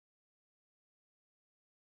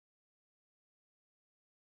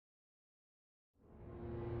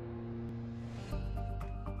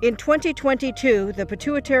In 2022, the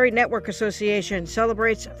Pituitary Network Association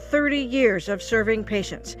celebrates 30 years of serving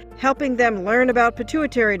patients, helping them learn about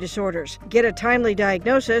pituitary disorders, get a timely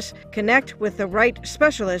diagnosis, connect with the right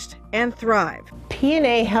specialist, and thrive.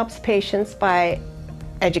 PNA helps patients by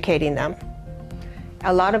educating them.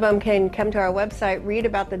 A lot of them can come to our website, read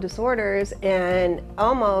about the disorders, and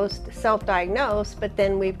almost self-diagnose, but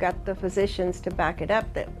then we've got the physicians to back it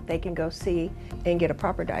up that they can go see and get a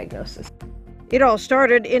proper diagnosis. It all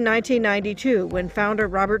started in 1992 when founder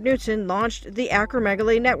Robert Knudsen launched the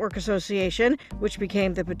Acromegaly Network Association, which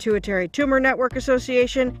became the Pituitary Tumor Network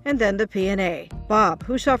Association and then the PNA. Bob,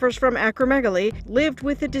 who suffers from acromegaly, lived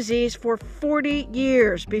with the disease for 40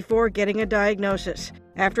 years before getting a diagnosis.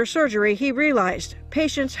 After surgery, he realized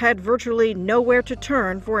patients had virtually nowhere to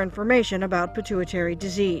turn for information about pituitary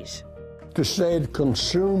disease. To say it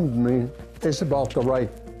consumed me is about the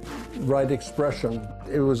right expression.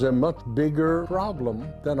 It was a much bigger problem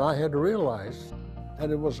than I had realized.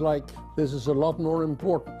 And it was like, this is a lot more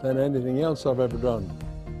important than anything else I've ever done.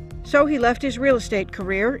 So he left his real estate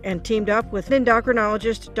career and teamed up with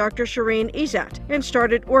endocrinologist Dr. Shireen Izat and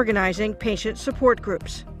started organizing patient support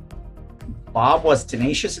groups. Bob was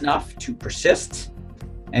tenacious enough to persist,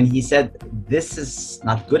 and he said, this is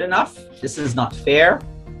not good enough, this is not fair,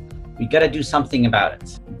 we got to do something about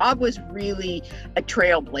it. Bob was really a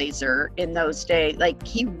trailblazer in those days. Like,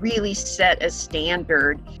 he really set a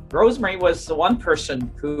standard. Rosemary was the one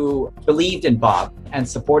person who believed in Bob and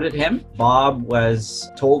supported him. Bob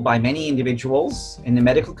was told by many individuals in the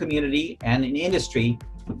medical community and in industry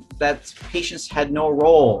that patients had no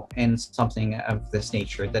role in something of this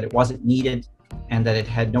nature, that it wasn't needed, and that it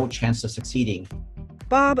had no chance of succeeding.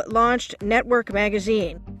 Bob launched Network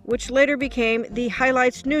Magazine, which later became the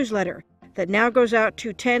Highlights newsletter that now goes out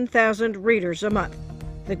to 10,000 readers a month.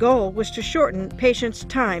 The goal was to shorten patients'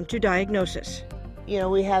 time to diagnosis. You know,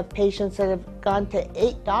 we have patients that have gone to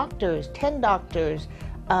 8 doctors, 10 doctors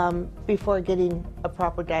before getting a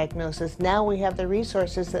proper diagnosis. Now we have the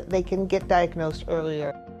resources that they can get diagnosed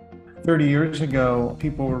earlier. 30 years ago,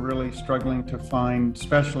 people were really struggling to find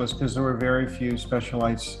specialists because there were very few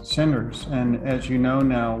specialized centers. And as you know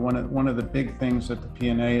now, one of the big things that the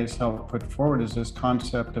PNA has helped put forward is this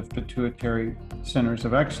concept of pituitary centers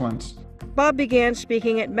of excellence. Bob began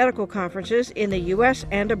speaking at medical conferences in the U.S.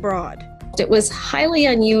 and abroad. It was highly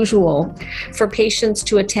unusual for patients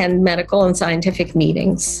to attend medical and scientific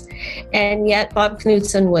meetings. And yet Bob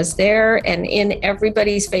Knudsen was there and in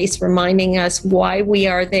everybody's face reminding us why we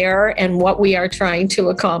are there and what we are trying to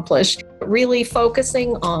accomplish, really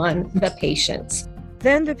focusing on the patients.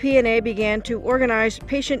 Then the PNA began to organize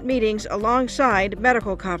patient meetings alongside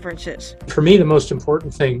medical conferences. For me, the most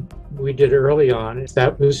important thing we did early on is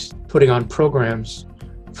that was putting on programs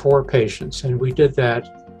for patients, and we did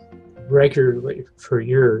that regularly for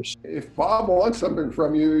years. If Bob wants something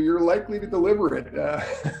from you, you're likely to deliver it,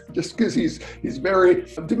 just because he's very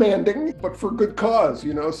demanding, but for good cause,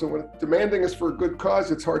 you know. So when demanding is for a good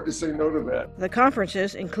cause, it's hard to say no to that. The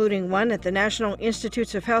conferences, including one at the National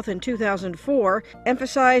Institutes of Health in 2004,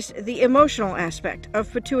 emphasized the emotional aspect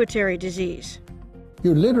of pituitary disease.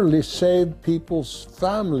 You literally save people's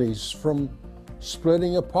families from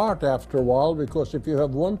splitting apart after a while, because if you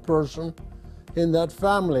have one person in that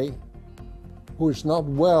family who is not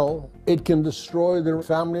well, it can destroy their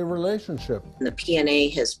family relationship. The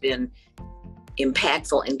PNA has been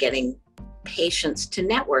impactful in getting patients to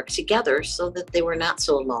network together so that they were not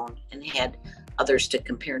so alone and had others to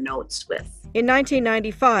compare notes with. In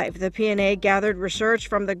 1995, the PNA gathered research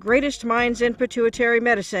from the greatest minds in pituitary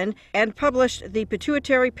medicine and published the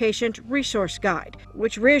Pituitary Patient Resource Guide,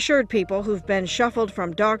 which reassured people who've been shuffled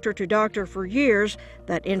from doctor to doctor for years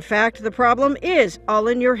that, in fact, the problem is all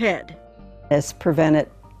in your head. It's prevented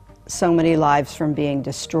so many lives from being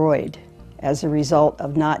destroyed as a result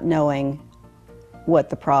of not knowing what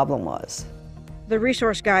the problem was. The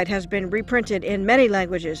resource guide has been reprinted in many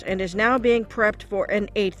languages and is now being prepped for an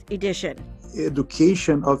 8th edition.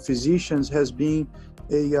 Education of physicians has been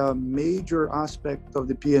a major aspect of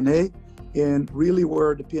the PNA, and really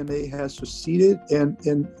where the PNA has succeeded,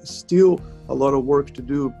 and still a lot of work to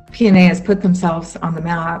do. PNA has put themselves on the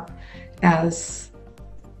map as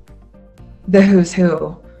the who's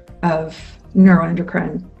who of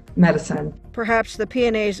neuroendocrine medicine. Perhaps the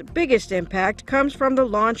PNA's biggest impact comes from the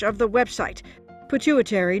launch of the website,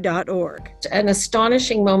 pituitary.org. An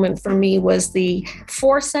astonishing moment for me was the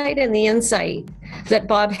foresight and the insight that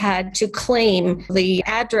Bob had to claim the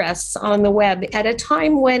address on the web at a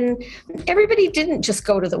time when everybody didn't just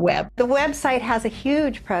go to the web. The website has a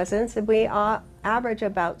huge presence, and we average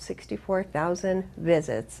about 64,000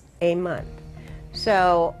 visits a month.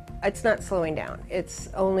 So It's not slowing down. It's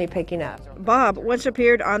only picking up. Bob once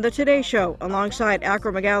appeared on The Today Show alongside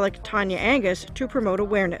acromegalic Tanya Angus to promote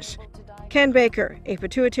awareness. Ken Baker, a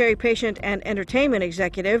pituitary patient and entertainment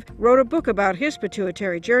executive, wrote a book about his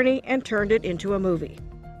pituitary journey and turned it into a movie.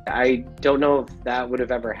 I don't know if that would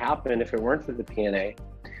have ever happened if it weren't for the PNA,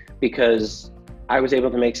 because I was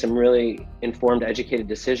able to make some really informed, educated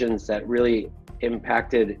decisions that really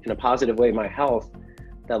impacted in a positive way my health,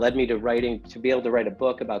 that led me to be able to write a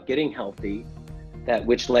book about getting healthy,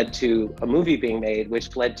 which led to a movie being made,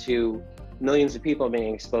 which led to millions of people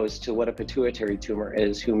being exposed to what a pituitary tumor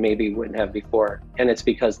is who maybe wouldn't have before, and it's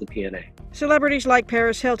because of the PNA. Celebrities like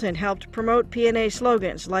Paris Hilton helped promote PNA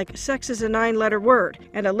slogans like "Sex is a 9-letter word,"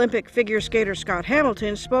 and Olympic figure skater Scott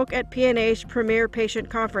Hamilton spoke at PNA's premier patient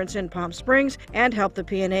conference in Palm Springs and helped the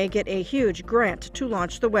PNA get a huge grant to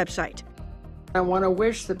launch the website. I want to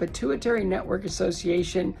wish the Pituitary Network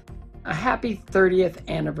Association a happy 30th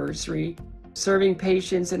anniversary, serving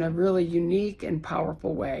patients in a really unique and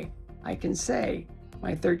powerful way. I can say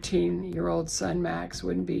my 13-year-old son Max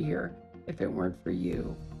wouldn't be here if it weren't for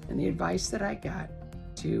you and the advice that I got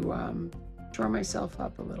to shore myself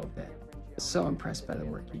up a little bit. So impressed by the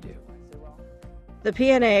work you do. The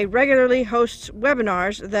PNA regularly hosts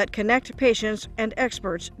webinars that connect patients and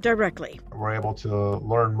experts directly. We're able to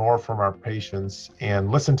learn more from our patients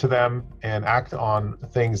and listen to them and act on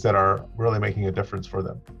things that are really making a difference for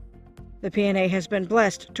them. The PNA has been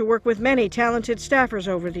blessed to work with many talented staffers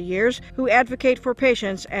over the years who advocate for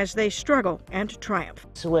patients as they struggle and triumph.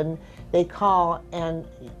 So when they call and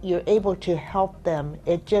you're able to help them,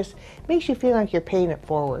 it just makes you feel like you're paying it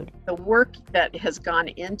forward. The work that has gone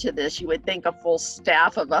into this, you would think a full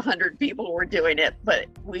staff of 100 people were doing it, but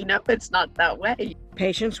we know it's not that way.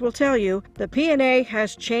 Patients will tell you the PNA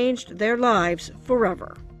has changed their lives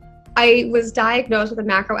forever. I was diagnosed with a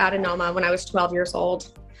macroadenoma when I was 12 years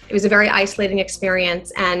old. It was a very isolating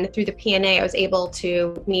experience, and through the PNA, I was able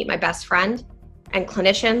to meet my best friend and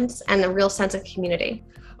clinicians and a real sense of community.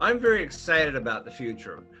 I'm very excited about the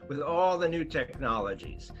future with all the new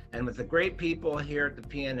technologies, and with the great people here at the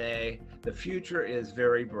PNA, the future is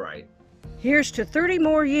very bright. Here's to 30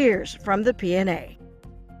 more years from the PNA.